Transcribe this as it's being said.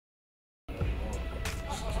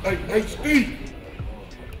Hey, Steve.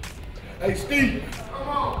 Hey, Steve. Come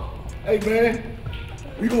on. Hey, man.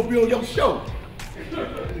 We gonna be on your show.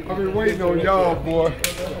 I've been waiting on y'all, boy.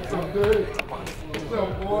 What's up, dude? What's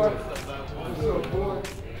up, boy? What's up, boy?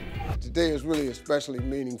 Today is really especially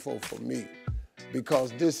meaningful for me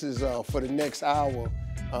because this is, for the next hour,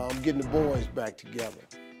 getting the boys back together.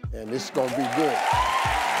 And this is gonna be good.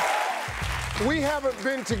 We haven't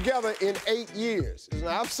been together in 8 years.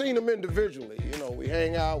 Now, I've seen them individually. You know, we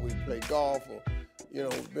hang out, we play golf, or, you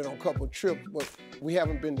know, been on a couple of trips, but we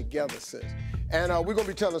haven't been together since. And we're gonna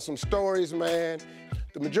be telling some stories, man.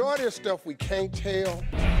 The majority of stuff we can't tell.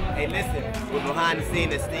 Hey, listen, we're behind the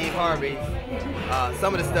scene at Steve Harvey.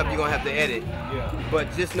 Some of the stuff you're gonna have to edit, but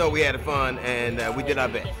just know we had fun and we did our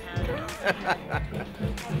best.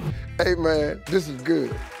 Hey, man, this is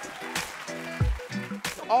good.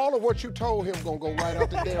 All of what you told him gonna go right out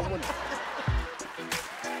the damn window.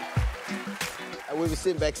 We were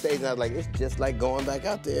sitting backstage and I was like, it's just like going back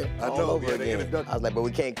out there all over again. I was like, but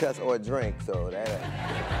we can't cuss or drink, so that.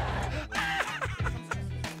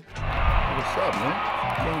 What's up, man?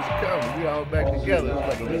 Kings of Comedy, we all back together. It's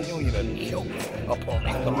like a reunion of jokes upon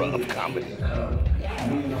the run of comedy.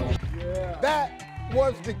 That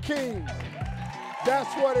was the Kings.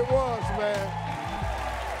 That's what it was, man.